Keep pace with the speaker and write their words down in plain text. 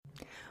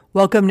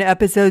Welcome to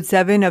episode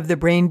 7 of the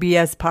Brain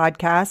BS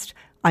podcast,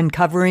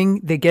 Uncovering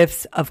the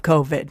Gifts of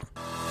COVID.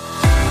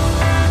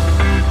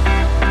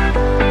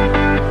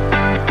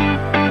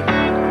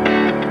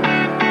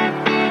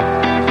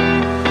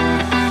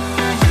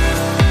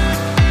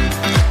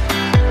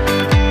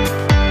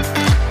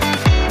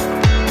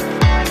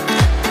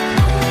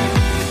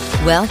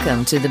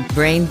 Welcome to the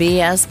Brain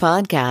BS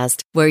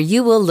podcast, where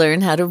you will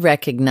learn how to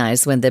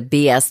recognize when the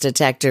BS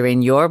detector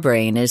in your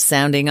brain is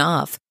sounding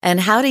off and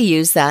how to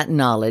use that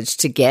knowledge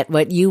to get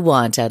what you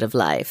want out of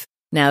life.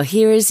 Now,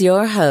 here is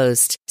your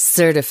host,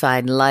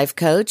 certified life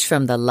coach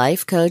from the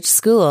Life Coach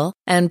School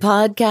and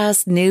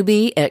podcast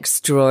newbie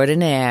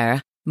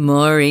extraordinaire,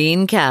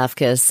 Maureen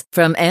Kafkas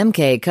from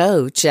MK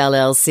Coach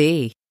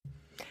LLC.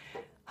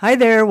 Hi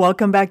there.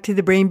 Welcome back to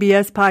the Brain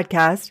BS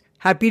podcast.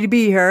 Happy to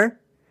be here.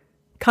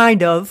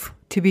 Kind of,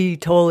 to be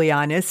totally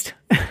honest.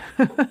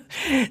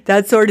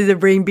 That's sort of the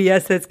brain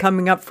BS that's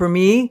coming up for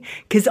me.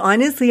 Because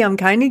honestly, I'm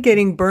kind of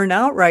getting burnt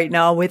out right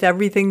now with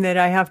everything that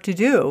I have to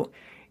do.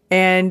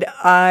 And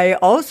I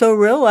also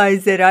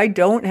realize that I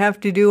don't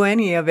have to do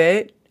any of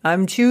it.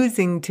 I'm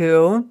choosing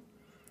to.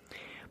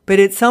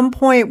 But at some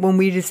point when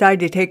we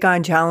decide to take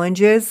on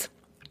challenges,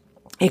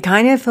 it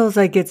kind of feels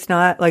like it's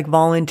not like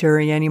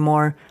voluntary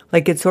anymore.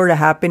 Like it's sort of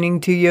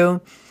happening to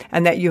you,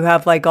 and that you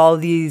have like all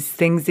these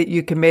things that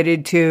you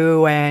committed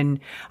to and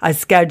a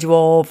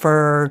schedule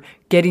for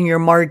getting your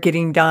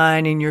marketing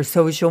done and your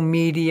social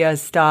media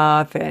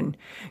stuff and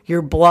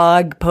your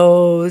blog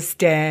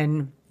post.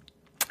 And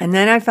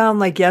then I found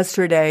like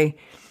yesterday,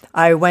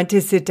 I went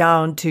to sit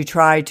down to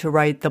try to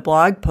write the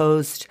blog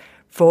post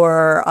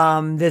for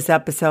this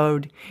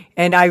episode.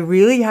 And I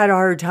really had a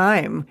hard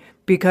time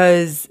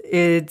because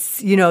it's,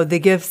 the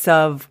gifts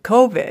of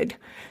COVID.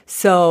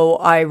 So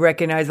I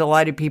recognize a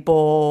lot of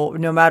people,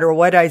 no matter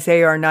what I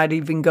say, are not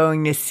even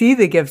going to see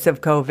the gifts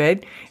of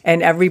COVID,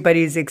 and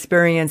everybody's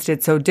experienced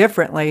it so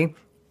differently.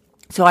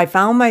 So I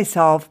found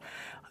myself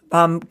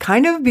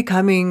kind of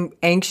becoming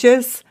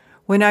anxious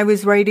when I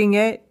was writing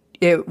it.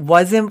 It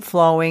wasn't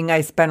flowing.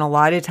 I spent a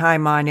lot of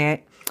time on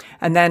it.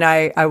 And then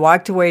I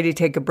walked away to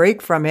take a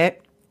break from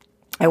it.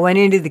 I went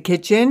into the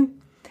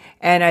kitchen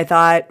and I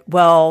thought,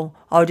 well,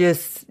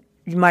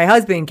 my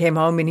husband came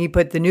home and he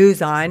put the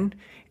news on.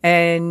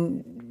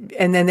 And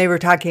then they were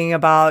talking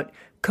about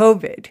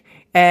COVID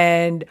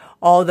and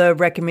all the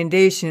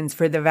recommendations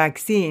for the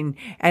vaccine.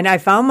 And I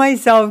found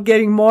myself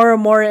getting more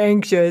and more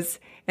anxious.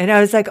 And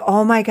I was like,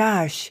 oh my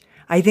gosh,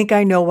 I think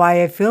I know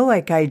why I feel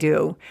like I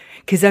do.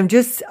 Because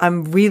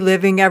I'm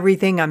reliving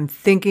everything. I'm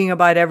thinking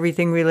about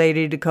everything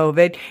related to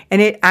COVID.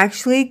 And it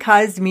actually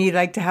caused me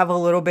like to have a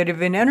little bit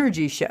of an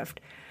energy shift.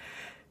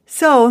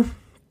 So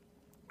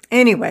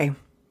anyway,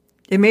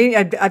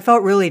 I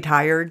felt really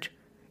tired.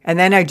 And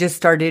then I just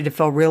started to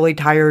feel really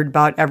tired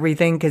about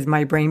everything because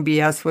my brain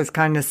BS was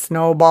kind of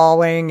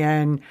snowballing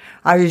and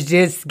I was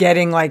just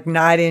getting like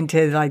not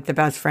into like the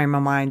best frame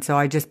of mind. So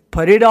I just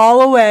put it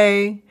all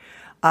away.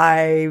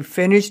 I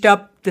finished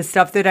up the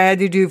stuff that I had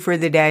to do for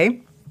the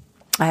day.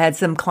 I had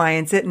some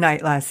clients at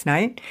night last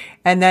night.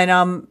 And then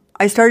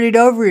I started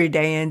over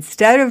today.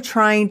 Instead of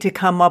trying to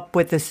come up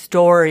with a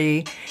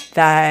story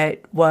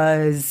that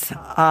was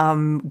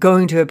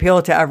going to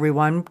appeal to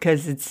everyone,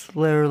 because it's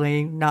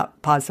literally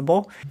not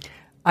possible,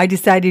 I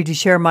decided to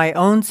share my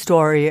own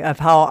story of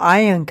how I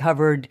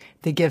uncovered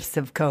the gifts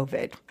of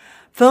COVID.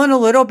 Feeling a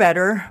little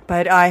better,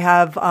 but I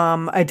have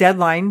a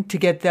deadline to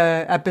get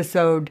the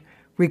episode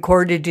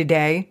recorded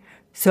today.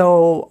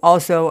 So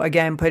also,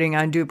 again, putting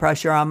undue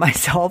pressure on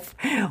myself,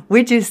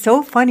 which is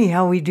so funny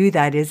how we do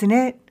that, isn't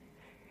it?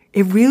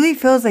 It really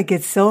feels like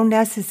it's so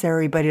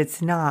necessary, but it's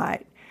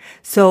not.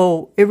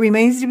 So it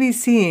remains to be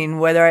seen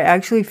whether I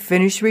actually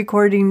finish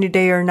recording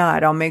today or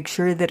not. I'll make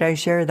sure that I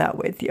share that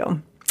with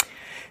you.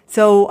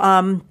 So,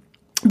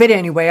 but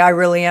anyway, I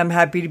really am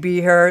happy to be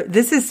here.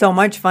 This is so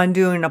much fun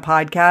doing a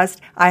podcast.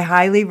 I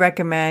highly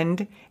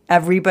recommend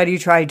everybody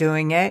try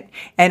doing it,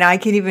 and I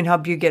can even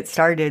help you get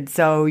started.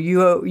 So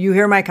you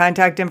hear my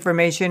contact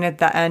information at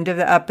the end of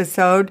the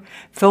episode.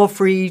 Feel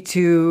free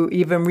to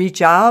even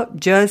reach out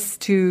just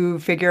to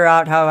figure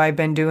out how I've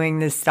been doing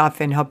this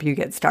stuff and help you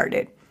get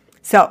started.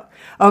 So,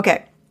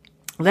 okay,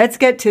 let's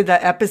get to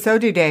the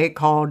episode today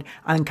called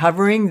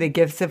Uncovering the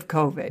Gifts of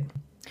COVID.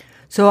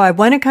 So I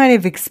want to kind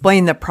of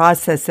explain the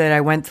process that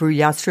I went through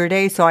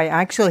yesterday. So I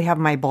actually have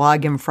my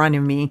blog in front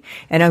of me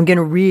and I'm going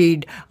to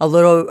read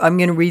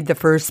the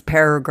first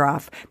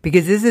paragraph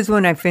because this is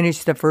when I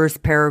finished the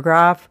first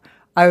paragraph.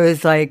 I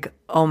was like,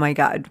 oh my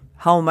God,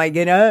 how am I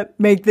going to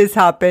make this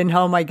happen?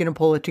 How am I going to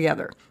pull it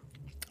together?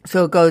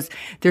 So it goes,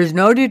 there's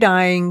no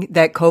denying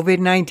that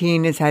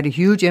COVID-19 has had a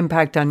huge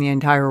impact on the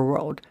entire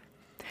world.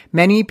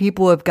 Many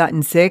people have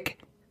gotten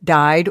sick,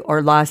 died,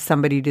 or lost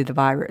somebody to the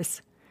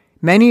virus.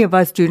 Many of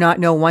us do not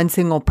know one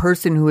single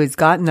person who has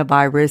gotten the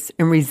virus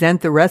and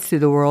resent the rest of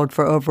the world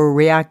for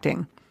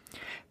overreacting.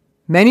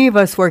 Many of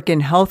us work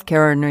in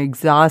healthcare and are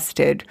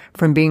exhausted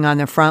from being on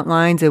the front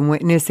lines and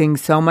witnessing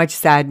so much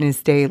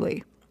sadness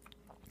daily.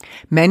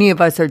 Many of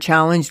us are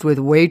challenged with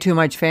way too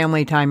much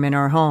family time in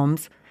our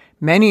homes.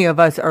 Many of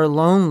us are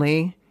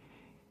lonely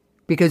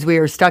because we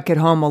are stuck at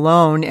home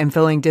alone and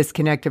feeling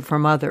disconnected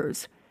from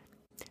others.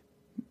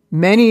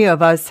 Many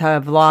of us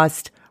have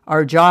lost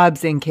our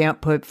jobs and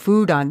can't put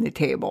food on the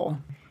table.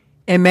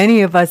 And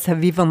many of us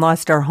have even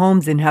lost our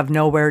homes and have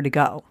nowhere to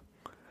go.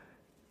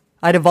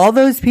 Out of all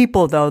those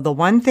people, though, the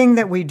one thing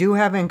that we do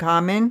have in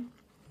common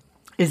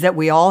is that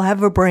we all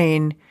have a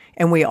brain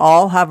and we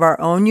all have our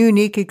own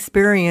unique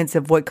experience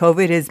of what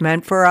COVID has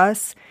meant for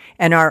us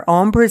and our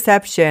own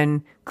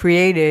perception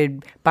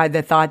created by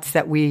the thoughts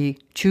that we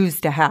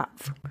choose to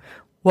have.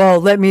 Well,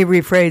 let me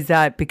rephrase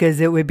that because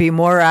it would be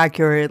more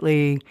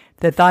accurately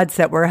the thoughts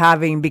that we're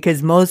having,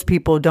 because most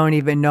people don't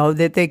even know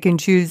that they can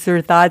choose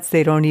their thoughts.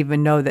 They don't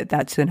even know that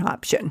that's an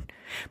option.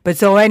 But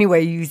so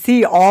anyway, you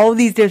see all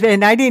these different,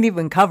 and I didn't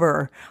even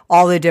cover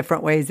all the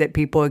different ways that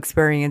people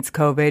experience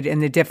COVID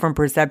and the different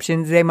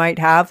perceptions they might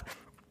have.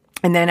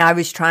 And then I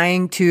was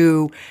trying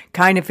to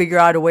kind of figure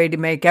out a way to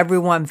make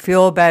everyone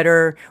feel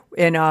better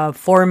in a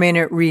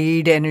 4-minute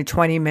read and a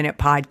 20-minute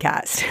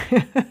podcast.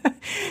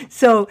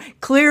 So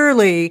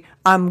clearly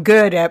I'm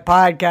good at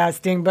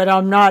podcasting, but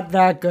I'm not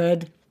that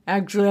good.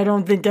 Actually, I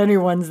don't think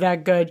anyone's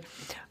that good.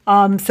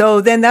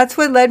 So then that's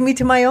what led me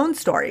to my own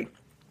story.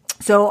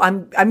 So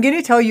I'm going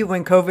to tell you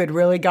when COVID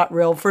really got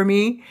real for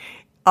me.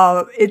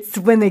 It's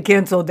when they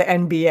canceled the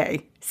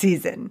NBA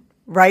season,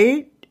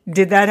 right?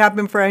 Did that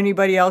happen for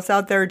anybody else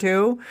out there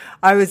too?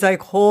 I was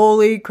like,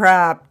 holy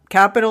crap,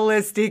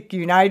 capitalistic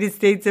United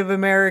States of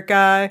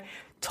America,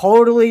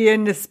 totally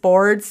into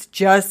sports,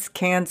 just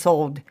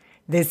canceled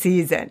the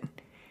season.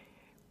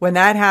 When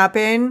that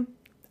happened,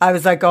 I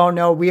was like, oh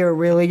no, we are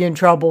really in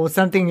trouble.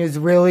 Something is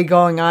really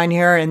going on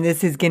here, and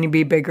this is going to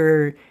be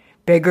bigger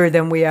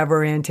than we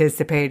ever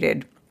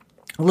anticipated.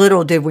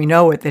 Little did we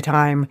know at the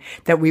time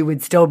that we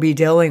would still be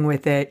dealing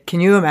with it.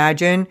 Can you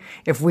imagine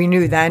if we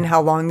knew then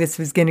how long this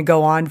was going to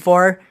go on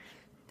for?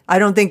 I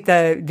don't think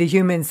the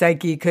human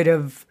psyche could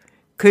have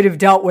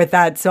dealt with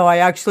that. So I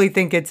actually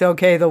think it's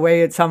okay the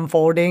way it's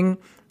unfolding.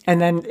 And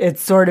then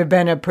it's sort of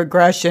been a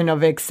progression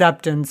of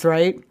acceptance,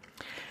 right?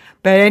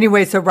 But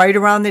anyway, so right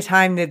around the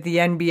time that the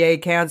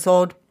NBA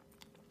canceled,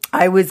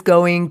 I was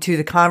going to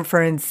the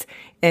conference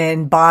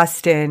in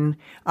Boston,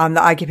 the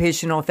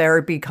occupational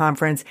therapy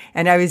conference.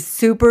 And I was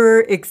super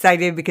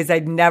excited because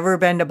I'd never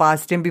been to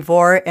Boston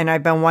before and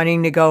I've been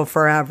wanting to go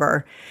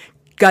forever.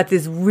 Got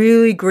this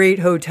really great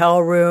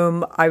hotel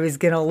room. I was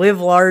going to live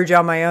large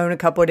on my own a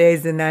couple of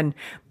days, and then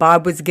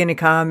Bob was going to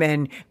come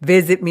and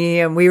visit me,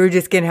 and we were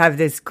just going to have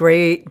this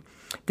great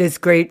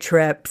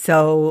trip.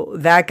 So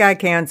that got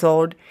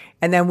canceled.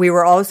 And then we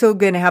were also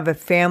going to have a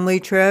family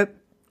trip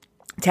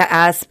to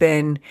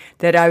Aspen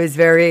that I was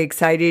very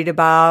excited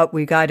about.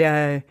 We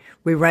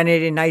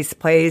rented a nice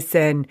place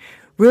and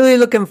really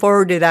looking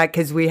forward to that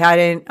because we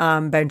hadn't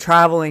been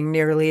traveling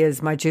nearly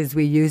as much as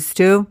we used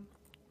to.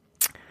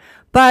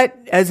 But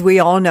as we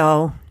all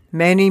know,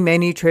 many,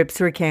 many trips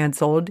were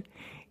canceled,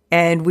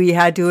 and we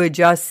had to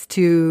adjust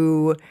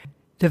to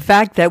the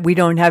fact that we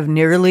don't have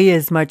nearly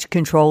as much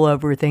control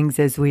over things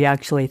as we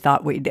actually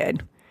thought we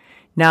did.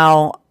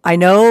 Now, I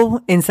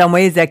know in some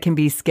ways that can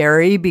be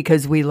scary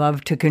because we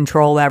love to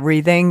control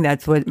everything.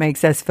 That's what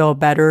makes us feel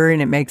better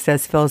and it makes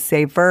us feel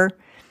safer.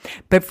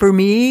 But for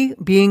me,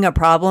 being a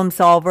problem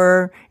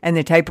solver and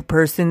the type of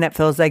person that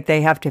feels like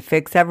they have to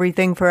fix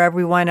everything for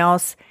everyone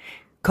else,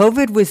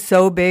 COVID was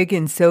so big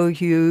and so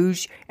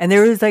huge, and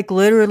there was like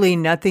literally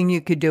nothing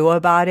you could do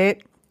about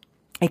it.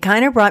 It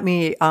kind of brought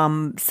me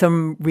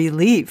some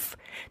relief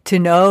to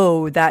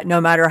know that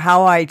no matter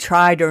how I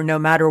tried or no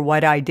matter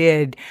what I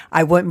did,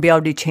 I wouldn't be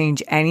able to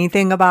change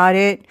anything about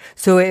it.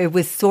 So it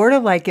was sort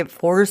of like it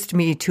forced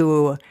me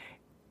to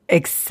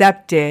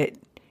accept it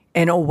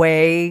in a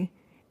way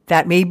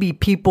that maybe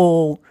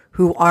people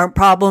who aren't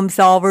problem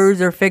solvers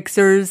or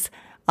fixers,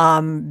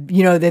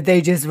 that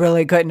they just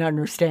really couldn't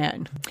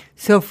understand.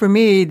 So for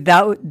me,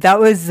 that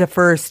was the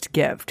first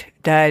gift,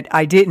 that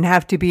I didn't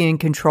have to be in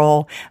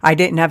control. I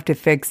didn't have to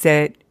fix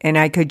it, and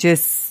I could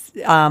just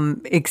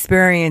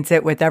experience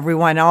it with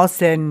everyone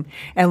else and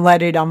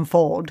let it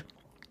unfold.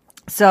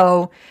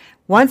 So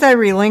once I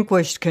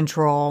relinquished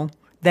control,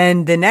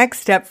 then the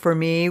next step for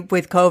me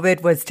with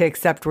COVID was to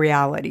accept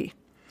reality.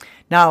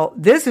 Now,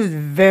 this was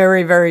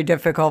very, very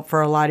difficult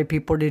for a lot of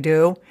people to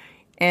do,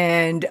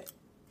 and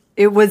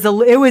it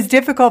was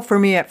difficult for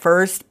me at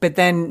first, but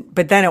then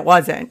it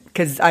wasn't,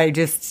 because I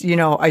just,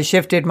 I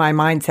shifted my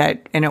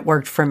mindset and it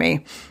worked for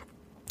me.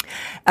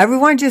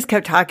 Everyone just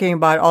kept talking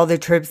about all the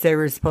trips they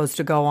were supposed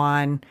to go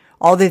on,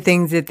 all the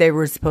things that they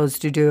were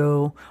supposed to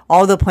do,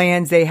 all the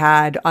plans they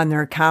had on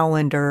their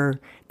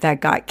calendar that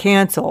got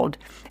canceled,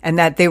 and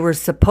that they were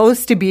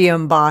supposed to be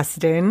in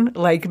Boston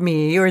like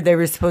me, or they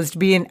were supposed to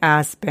be in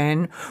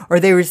Aspen, or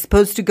they were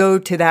supposed to go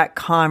to that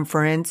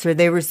conference, or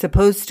they were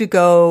supposed to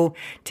go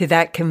to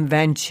that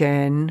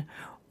convention,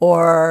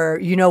 or,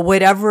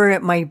 whatever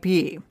it might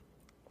be.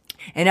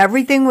 And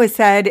everything was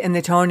said in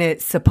the tone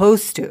it's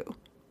supposed to,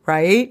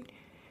 right?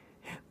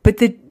 But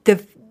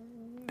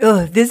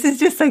this is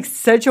just like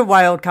such a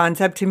wild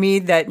concept to me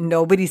that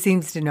nobody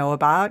seems to know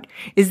about,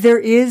 is there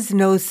is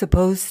no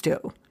supposed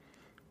to.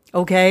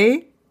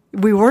 Okay?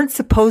 We weren't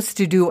supposed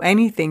to do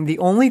anything. The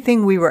only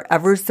thing we were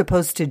ever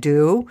supposed to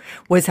do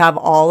was have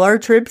all our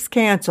trips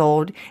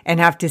canceled and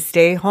have to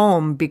stay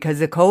home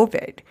because of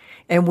COVID.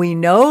 And we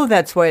know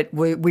that's what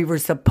we were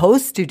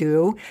supposed to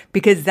do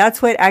because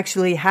that's what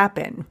actually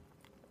happened.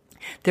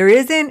 There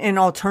isn't an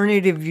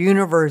alternative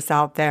universe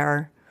out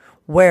there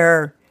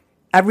where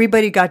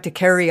everybody got to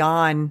carry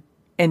on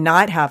and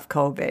not have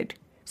COVID.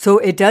 So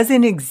it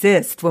doesn't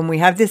exist when we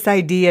have this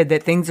idea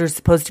that things are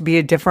supposed to be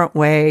a different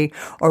way,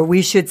 or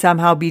we should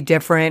somehow be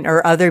different,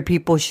 or other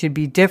people should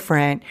be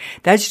different.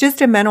 That's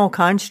just a mental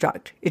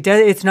construct.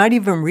 It's not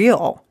even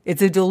real.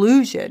 It's a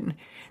delusion.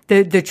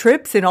 The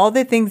trips and all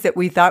the things that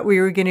we thought we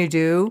were going to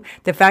do,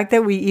 the fact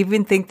that we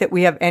even think that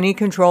we have any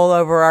control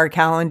over our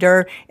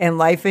calendar and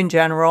life in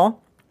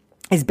general,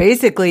 is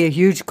basically a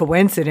huge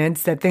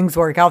coincidence that things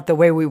work out the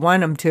way we want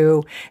them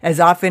to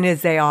as often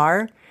as they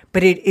are.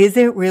 But it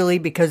isn't really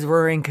because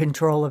we're in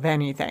control of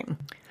anything.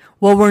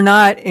 Well, we're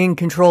not in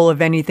control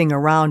of anything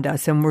around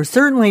us, and we're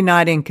certainly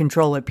not in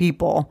control of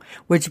people,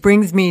 which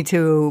brings me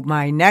to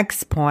my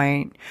next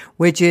point,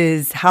 which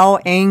is how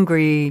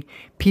angry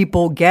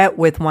people get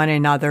with one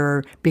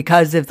another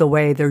because of the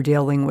way they're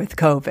dealing with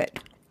COVID.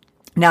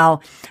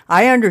 Now,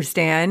 I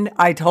understand.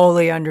 I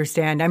totally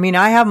understand. I mean,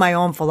 I have my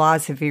own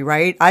philosophy,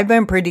 right? I've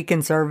been pretty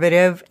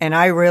conservative and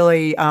I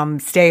really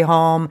stay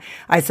home.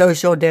 I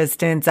social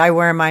distance. I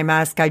wear my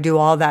mask. I do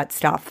all that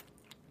stuff.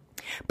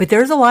 But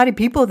there's a lot of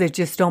people that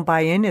just don't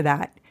buy into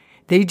that.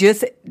 They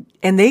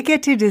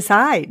get to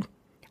decide.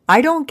 I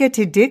don't get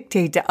to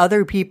dictate to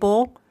other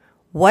people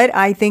what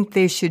I think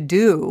they should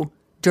do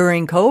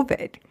during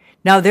COVID.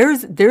 Now,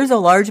 there's a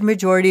large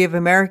majority of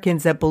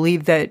Americans that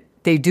believe that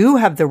they do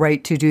have the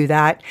right to do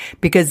that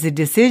because the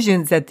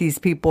decisions that these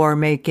people are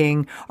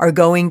making are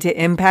going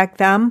to impact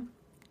them.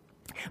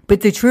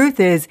 But the truth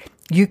is,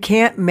 you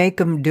can't make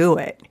them do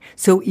it.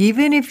 So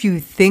even if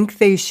you think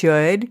they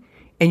should,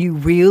 and you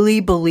really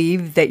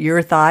believe that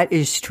your thought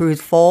is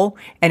truthful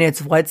and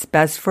it's what's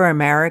best for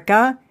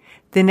America,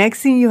 the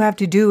next thing you have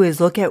to do is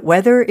look at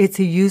whether it's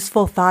a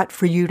useful thought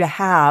for you to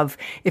have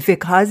if it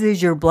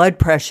causes your blood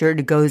pressure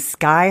to go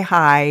sky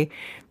high,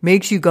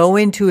 makes you go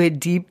into a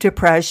deep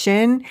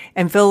depression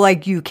and feel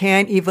like you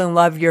can't even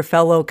love your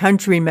fellow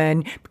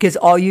countrymen because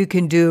all you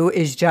can do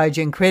is judge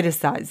and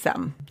criticize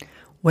them.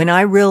 When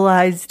I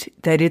realized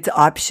that it's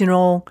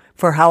optional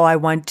for how I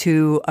want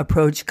to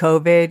approach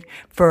COVID,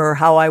 for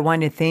how I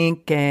want to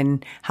think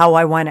and how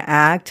I want to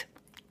act,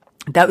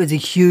 that was a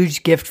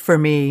huge gift for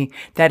me,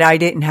 that I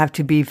didn't have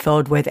to be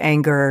filled with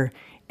anger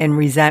and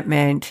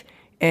resentment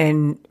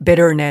and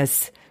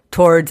bitterness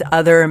towards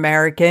other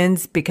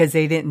Americans because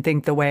they didn't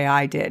think the way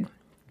I did.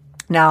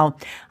 Now,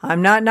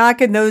 I'm not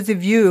knocking those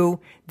of you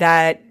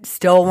that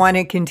still want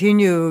to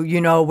continue,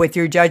 with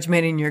your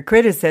judgment and your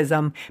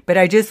criticism, but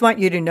I just want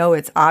you to know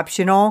it's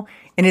optional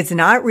and it's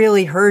not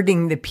really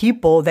hurting the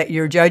people that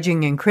you're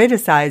judging and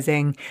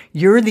criticizing.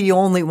 You're the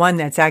only one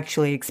that's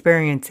actually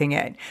experiencing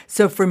it.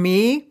 So for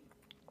me,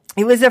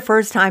 it was the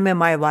first time in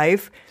my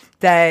life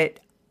that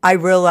I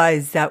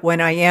realized that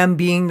when I am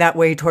being that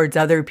way towards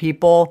other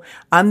people,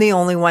 I'm the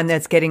only one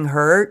that's getting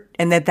hurt,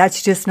 and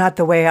that's just not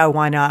the way I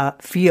want to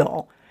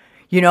feel.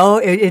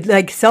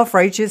 Like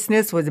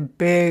self-righteousness was a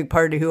big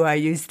part of who I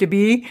used to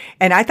be,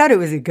 and I thought it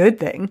was a good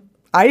thing.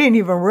 I didn't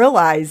even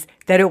realize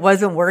that it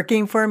wasn't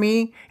working for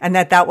me and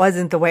that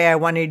wasn't the way I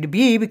wanted to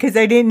be because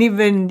I didn't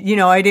even,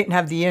 I didn't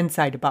have the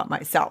insight about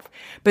myself.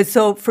 But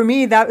so for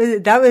me, that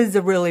was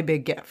a really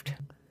big gift.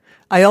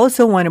 I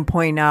also want to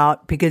point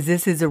out, because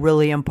this is a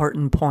really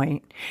important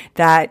point,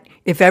 that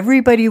if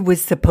everybody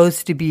was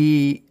supposed to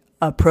be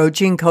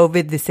approaching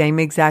COVID the same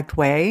exact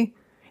way,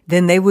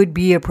 then they would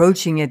be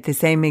approaching it the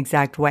same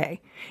exact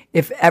way.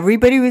 If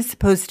everybody was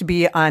supposed to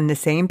be on the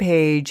same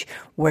page,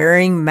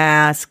 wearing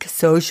masks,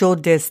 social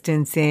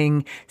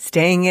distancing,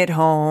 staying at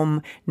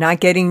home, not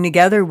getting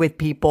together with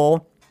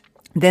people,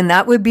 then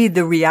that would be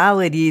the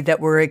reality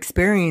that we're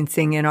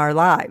experiencing in our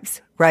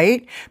lives,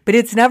 right? But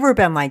it's never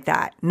been like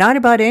that. Not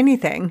about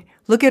anything.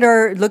 Look at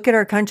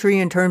our country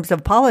in terms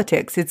of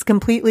politics. It's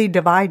completely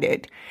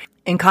divided.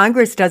 And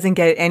Congress doesn't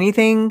get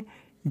anything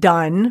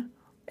done.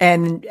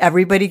 And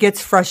everybody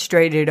gets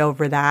frustrated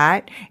over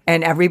that.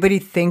 And everybody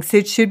thinks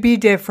it should be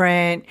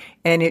different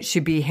and it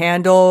should be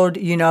handled,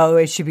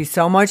 it should be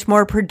so much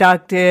more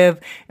productive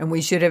and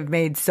we should have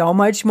made so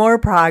much more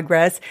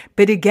progress.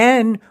 But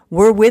again,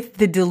 we're with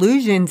the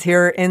delusions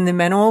here in the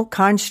mental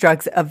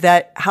constructs of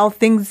that, how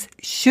things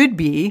should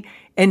be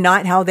and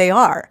not how they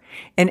are.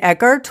 And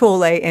Eckhart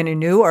Tolle in A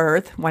New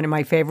Earth, one of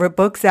my favorite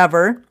books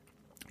ever,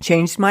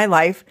 changed my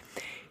life.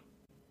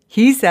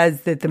 He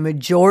says that the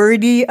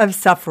majority of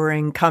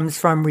suffering comes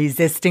from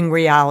resisting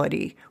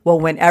reality. Well,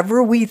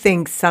 whenever we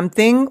think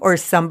something or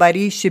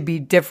somebody should be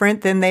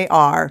different than they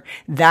are,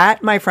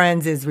 that, my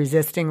friends, is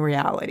resisting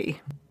reality.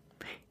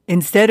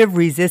 Instead of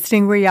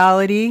resisting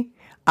reality,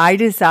 I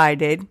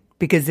decided,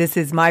 because this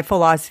is my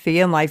philosophy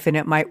in life and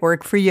it might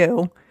work for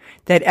you,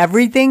 that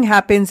everything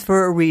happens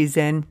for a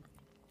reason,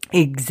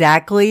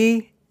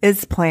 exactly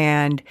as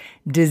planned,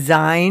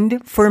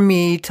 designed for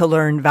me to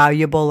learn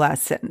valuable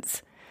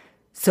lessons.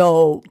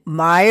 So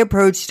my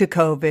approach to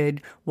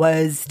COVID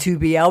was to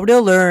be able to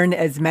learn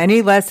as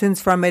many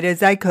lessons from it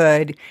as I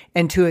could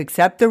and to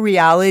accept the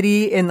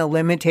reality and the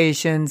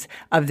limitations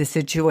of the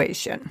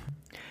situation.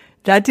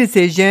 That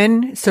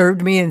decision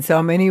served me in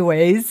so many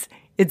ways.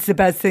 It's the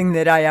best thing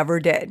that I ever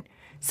did.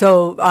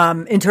 So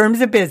in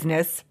terms of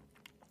business,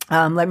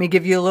 let me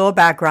give you a little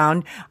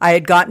background. I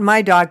had gotten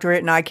my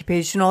doctorate in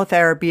occupational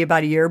therapy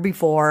about a year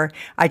before.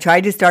 I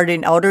tried to start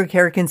an elder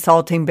care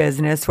consulting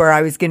business where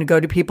I was going to go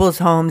to people's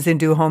homes and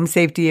do home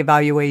safety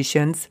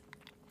evaluations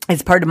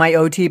as part of my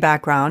OT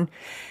background.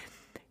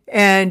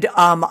 And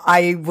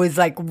I was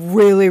like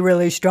really,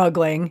 really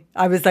struggling.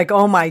 I was like,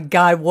 oh my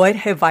God, what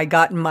have I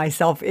gotten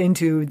myself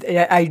into?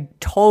 I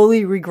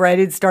totally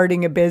regretted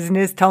starting a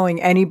business,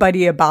 telling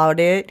anybody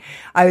about it.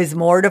 I was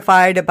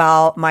mortified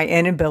about my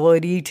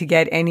inability to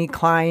get any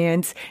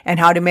clients and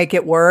how to make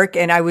it work.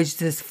 And I was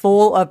just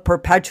full of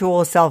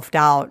perpetual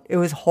self-doubt. It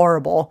was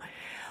horrible.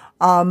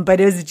 But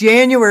as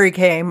January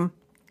came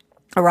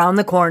around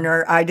the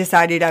corner, I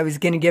decided I was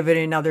going to give it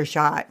another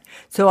shot.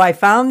 So I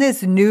found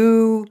this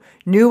new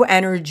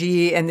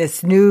energy and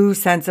this new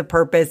sense of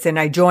purpose. And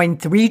I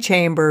joined 3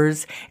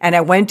 chambers and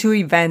I went to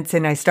events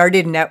and I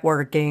started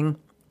networking.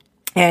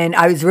 And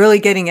I was really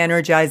getting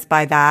energized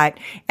by that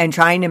and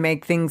trying to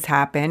make things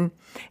happen.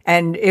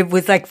 And it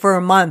was like for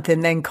a month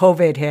and then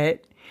COVID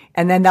hit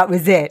and then that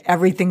was it.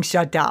 Everything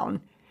shut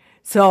down.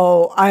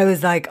 So I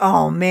was like,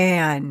 oh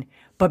man.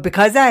 But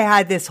because I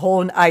had this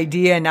whole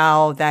idea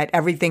now that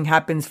everything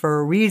happens for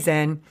a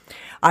reason,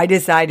 I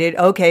decided,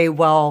 okay,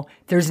 well,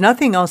 there's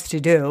nothing else to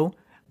do.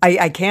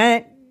 I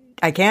can't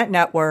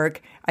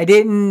network. I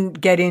didn't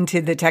get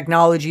into the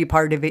technology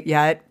part of it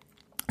yet.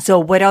 So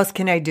what else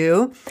can I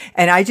do?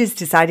 And I just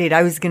decided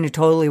I was going to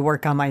totally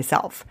work on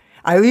myself.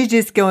 I was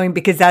just going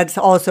because that's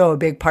also a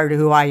big part of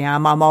who I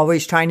am. I'm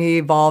always trying to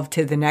evolve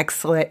to the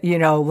next,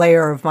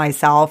 layer of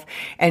myself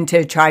and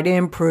to try to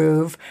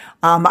improve.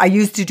 I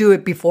used to do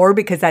it before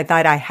because I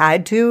thought I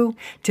had to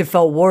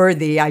feel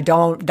worthy.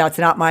 That's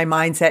not my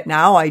mindset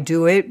now. I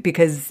do it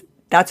because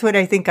that's what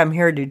I think I'm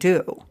here to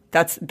do.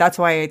 That's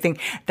why I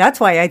think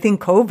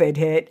COVID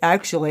hit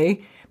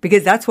actually,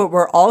 because that's what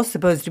we're all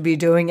supposed to be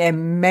doing.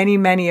 And many,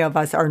 many of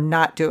us are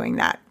not doing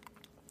that.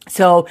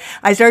 So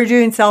I started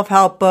doing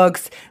self-help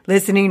books,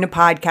 listening to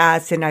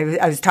podcasts, and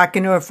I was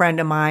talking to a friend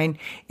of mine,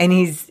 and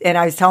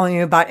I was telling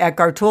him about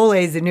Eckhart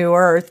Tolle's The New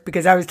Earth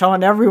because I was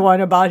telling everyone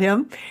about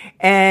him.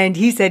 And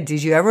he said,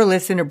 "Did you ever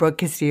listen to Brooke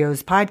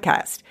Castillo's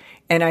podcast?"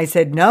 And I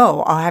said,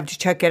 "No, I'll have to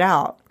check it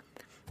out."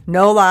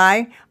 No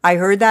lie, I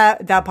heard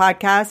that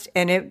podcast,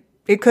 and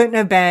it couldn't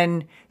have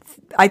been,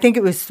 I think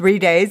it was 3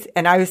 days,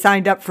 and I was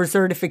signed up for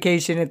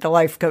certification at the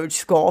Life Coach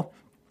School.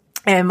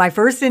 And my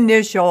first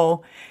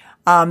initial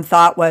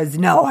thought was,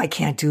 no, I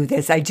can't do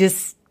this. I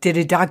just did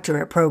a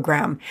doctorate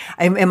program.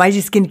 Am I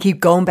just going to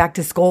keep going back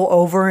to school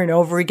over and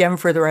over again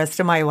for the rest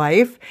of my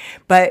life?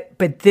 But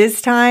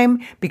this time,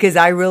 because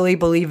I really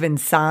believe in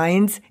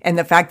signs and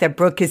the fact that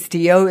Brooke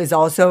Castillo is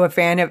also a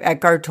fan of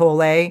Eckhart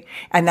Tolle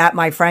and that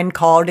my friend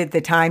called at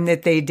the time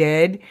that they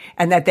did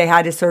and that they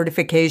had a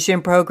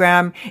certification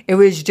program, it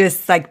was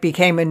just like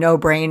became a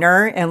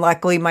no-brainer. And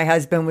luckily my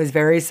husband was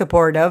very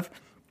supportive.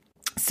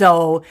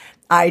 So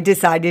I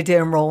decided to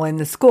enroll in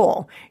the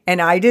school,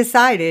 and I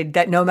decided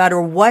that no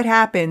matter what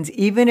happens,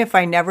 even if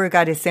I never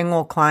got a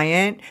single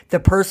client, the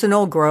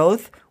personal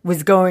growth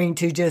was going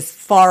to just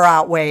far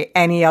outweigh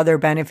any other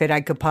benefit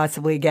I could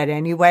possibly get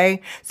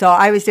anyway. So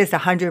I was just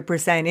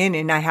 100% in,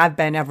 and I have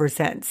been ever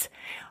since.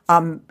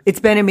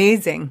 It's been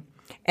amazing.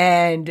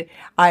 And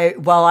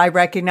while I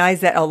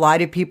recognize that a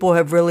lot of people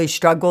have really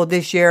struggled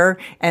this year,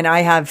 and I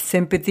have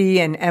sympathy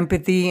and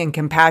empathy and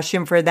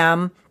compassion for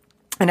them,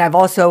 and I've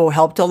also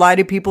helped a lot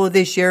of people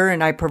this year,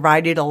 and I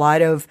provided a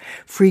lot of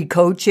free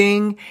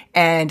coaching,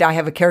 and I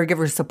have a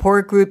caregiver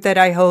support group that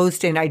I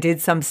host, and I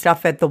did some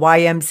stuff at the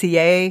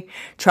YMCA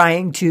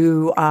trying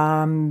to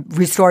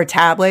restore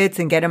tablets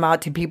and get them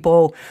out to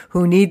people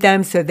who need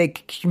them so they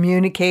can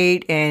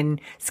communicate in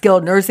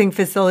skilled nursing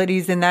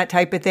facilities and that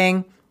type of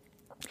thing.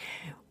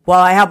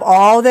 While I have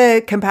all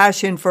the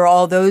compassion for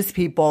all those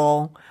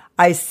people,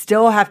 I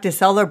still have to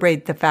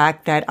celebrate the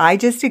fact that I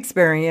just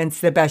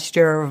experienced the best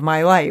year of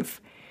my life.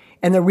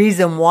 And the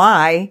reason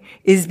why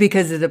is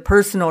because of the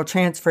personal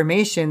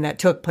transformation that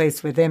took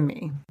place within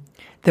me.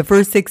 The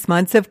first 6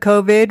 months of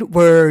COVID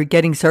were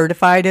getting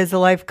certified as a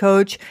life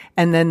coach.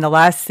 And then the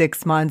last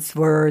 6 months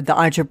were the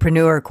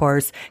entrepreneur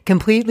course,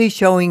 completely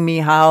showing me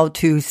how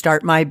to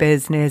start my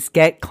business,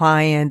 get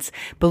clients,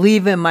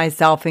 believe in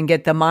myself, and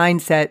get the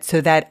mindset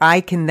so that I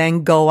can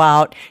then go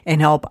out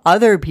and help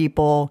other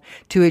people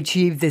to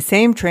achieve the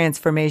same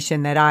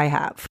transformation that I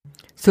have.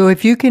 So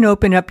if you can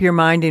open up your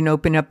mind and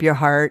open up your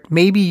heart,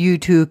 maybe you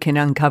too can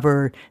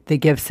uncover the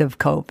gifts of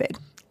COVID.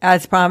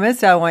 As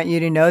promised, I want you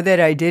to know that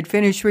I did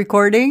finish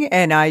recording,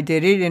 and I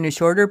did it in a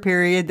shorter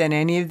period than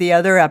any of the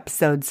other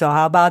episodes. So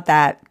how about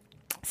that?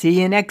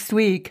 See you next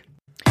week.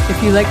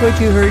 If you like what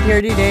you heard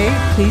here today,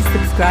 please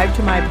subscribe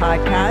to my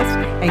podcast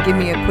and give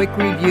me a quick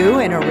review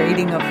and a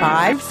rating of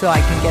 5 so I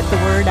can get the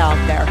word out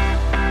there.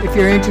 If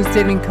you're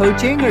interested in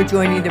coaching or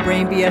joining the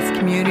Brain BS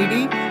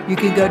community, you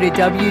can go to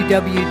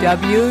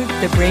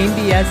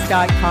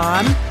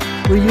www.thebrainbs.com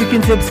where you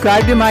can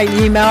subscribe to my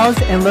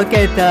emails and look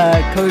at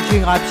the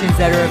coaching options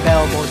that are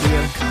available to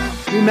you.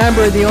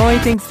 Remember, the only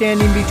thing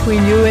standing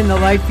between you and the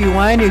life you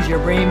want is your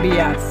Brain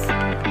BS.